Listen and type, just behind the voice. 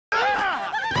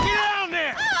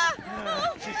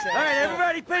Alright,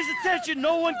 everybody pays attention.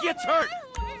 No one gets hurt.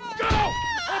 Go!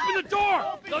 Open the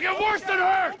door! They'll get worse than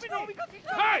hurt!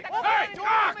 Hey! Hey!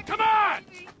 Ah! Come on!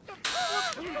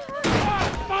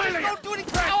 Oh, finally! Don't do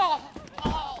anything.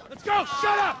 Let's go!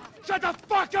 Shut up! Shut the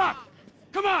fuck up!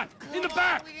 Come on! In the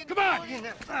back! Come on!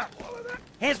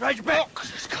 Hands behind your back.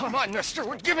 Come on, mister.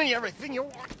 We're giving you everything you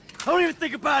want. Don't even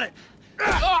think about it.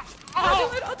 I'll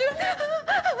do it.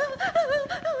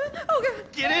 Okay.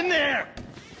 Get in there!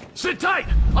 Sit tight!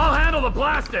 I'll handle the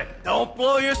blasting! Don't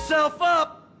blow yourself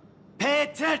up. Pay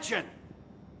attention.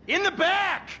 In the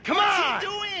back! Come on! What's he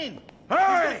doing?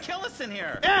 Hurry! He's gonna kill us in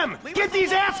here. Em! Get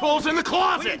these assholes in the We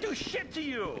closet! didn't do shit to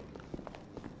you.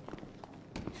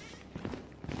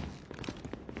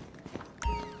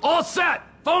 All set!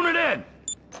 Phone it in!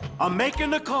 I'm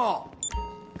making the call.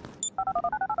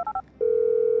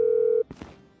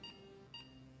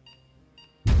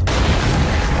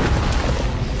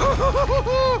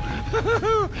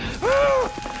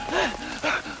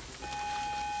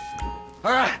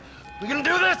 All right, we gonna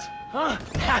do this? Huh?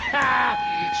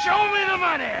 Show me the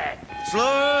money!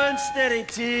 Slow and steady,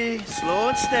 T. Slow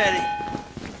and steady.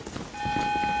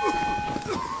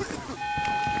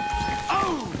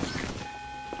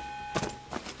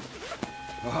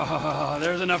 Oh,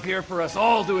 there's enough here for us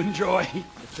all to enjoy.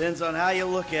 Depends on how you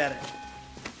look at it.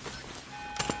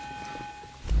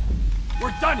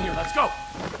 We're done here, let's go!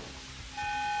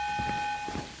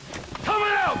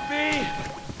 Coming out, B!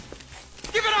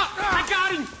 Give it up! I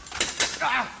got him!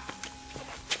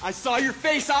 I saw your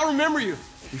face, I'll remember you.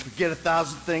 We forget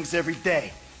 1,000 things every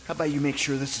day. How about you make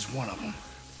sure this is one of them?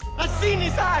 I've seen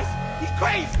his eyes! He's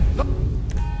crazy!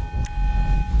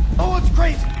 Oh, it's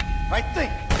crazy. Right,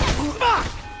 think. Fuck!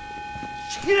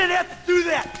 You didn't have to do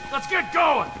that. Let's get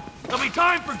going! There'll be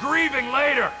time for grieving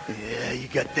later! Yeah, you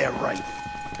got that right.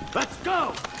 Let's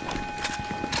go!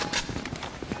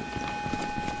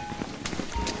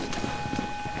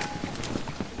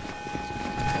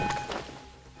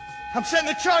 I'm setting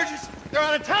the charges! They're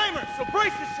on a timer, so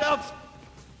brace yourselves!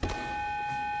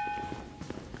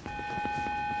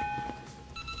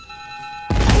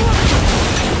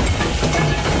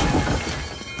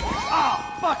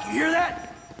 Oh, fuck, you hear that?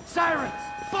 Sirens!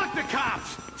 Fuck the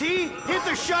cops! T, hit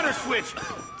the shutter switch!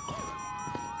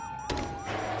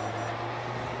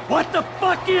 What the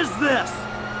fuck is this?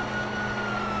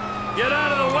 Get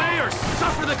out of the way or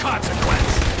suffer the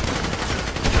consequence!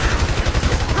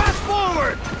 Press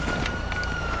forward!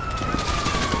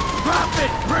 Drop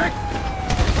it, prick!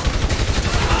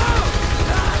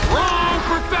 Wrong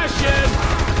profession!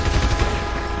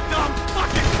 Dumb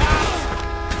fucking cops!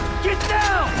 Get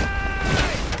down!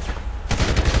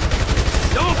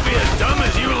 Don't be as dumb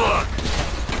as you look!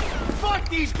 Fuck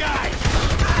these guys!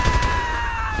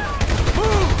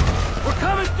 Move! We're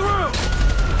coming through!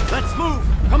 Let's move!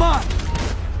 Come on!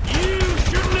 You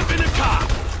shouldn't have been a cop!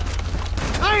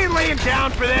 I ain't laying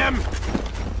down for them!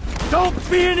 Don't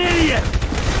be an idiot!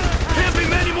 Can't be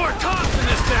many more cops in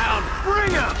this town!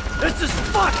 Bring them! This is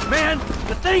fucked, man!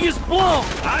 The thing is blown!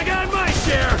 I got my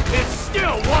share! It's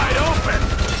still wide open!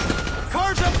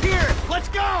 Car's up here! Let's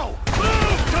go!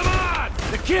 Move! Come on!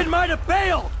 The kid might have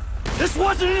bailed! This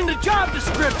wasn't in the job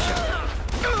description!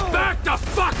 Back the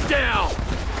fuck down!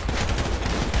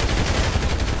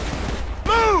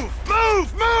 Move!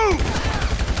 Move! Move!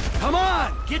 Come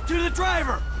on! Get to the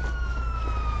driver!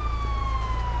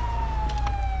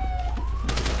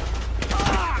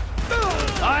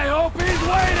 I hope he's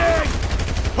waiting!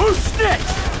 Who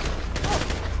snitched?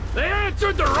 They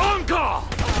answered the wrong call!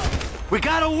 We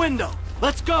got a window.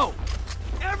 Let's go!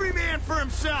 Every man for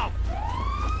himself!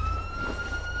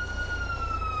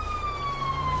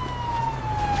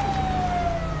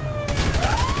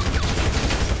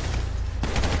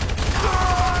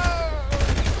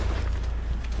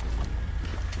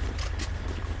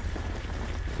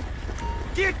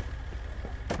 Get!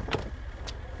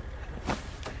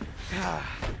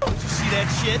 Did you see that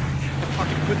shit?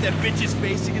 Fucking put that bitch's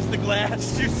face against the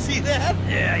glass. Did you see that?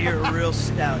 Yeah, you're a real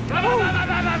stout. Fuck,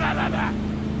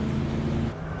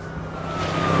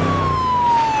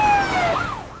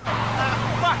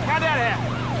 Fuck, how'd that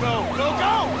happen? Go, go,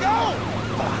 go, go!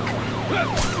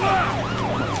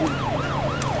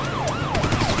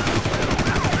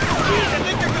 Jeez, I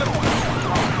think they're gonna...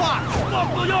 Fuck!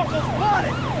 Local yokel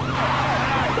spotted!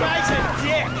 Guy's a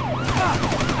dick!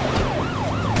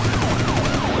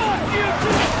 Fuck you,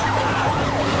 too!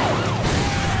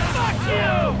 Fuck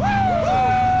you!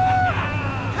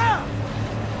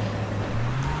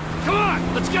 Come on,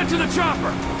 let's get to the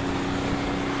chopper!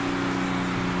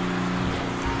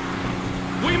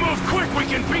 We move quick, we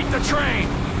can beat the train!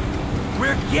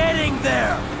 We're getting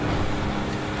there!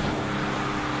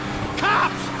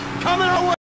 Cops! Coming our way!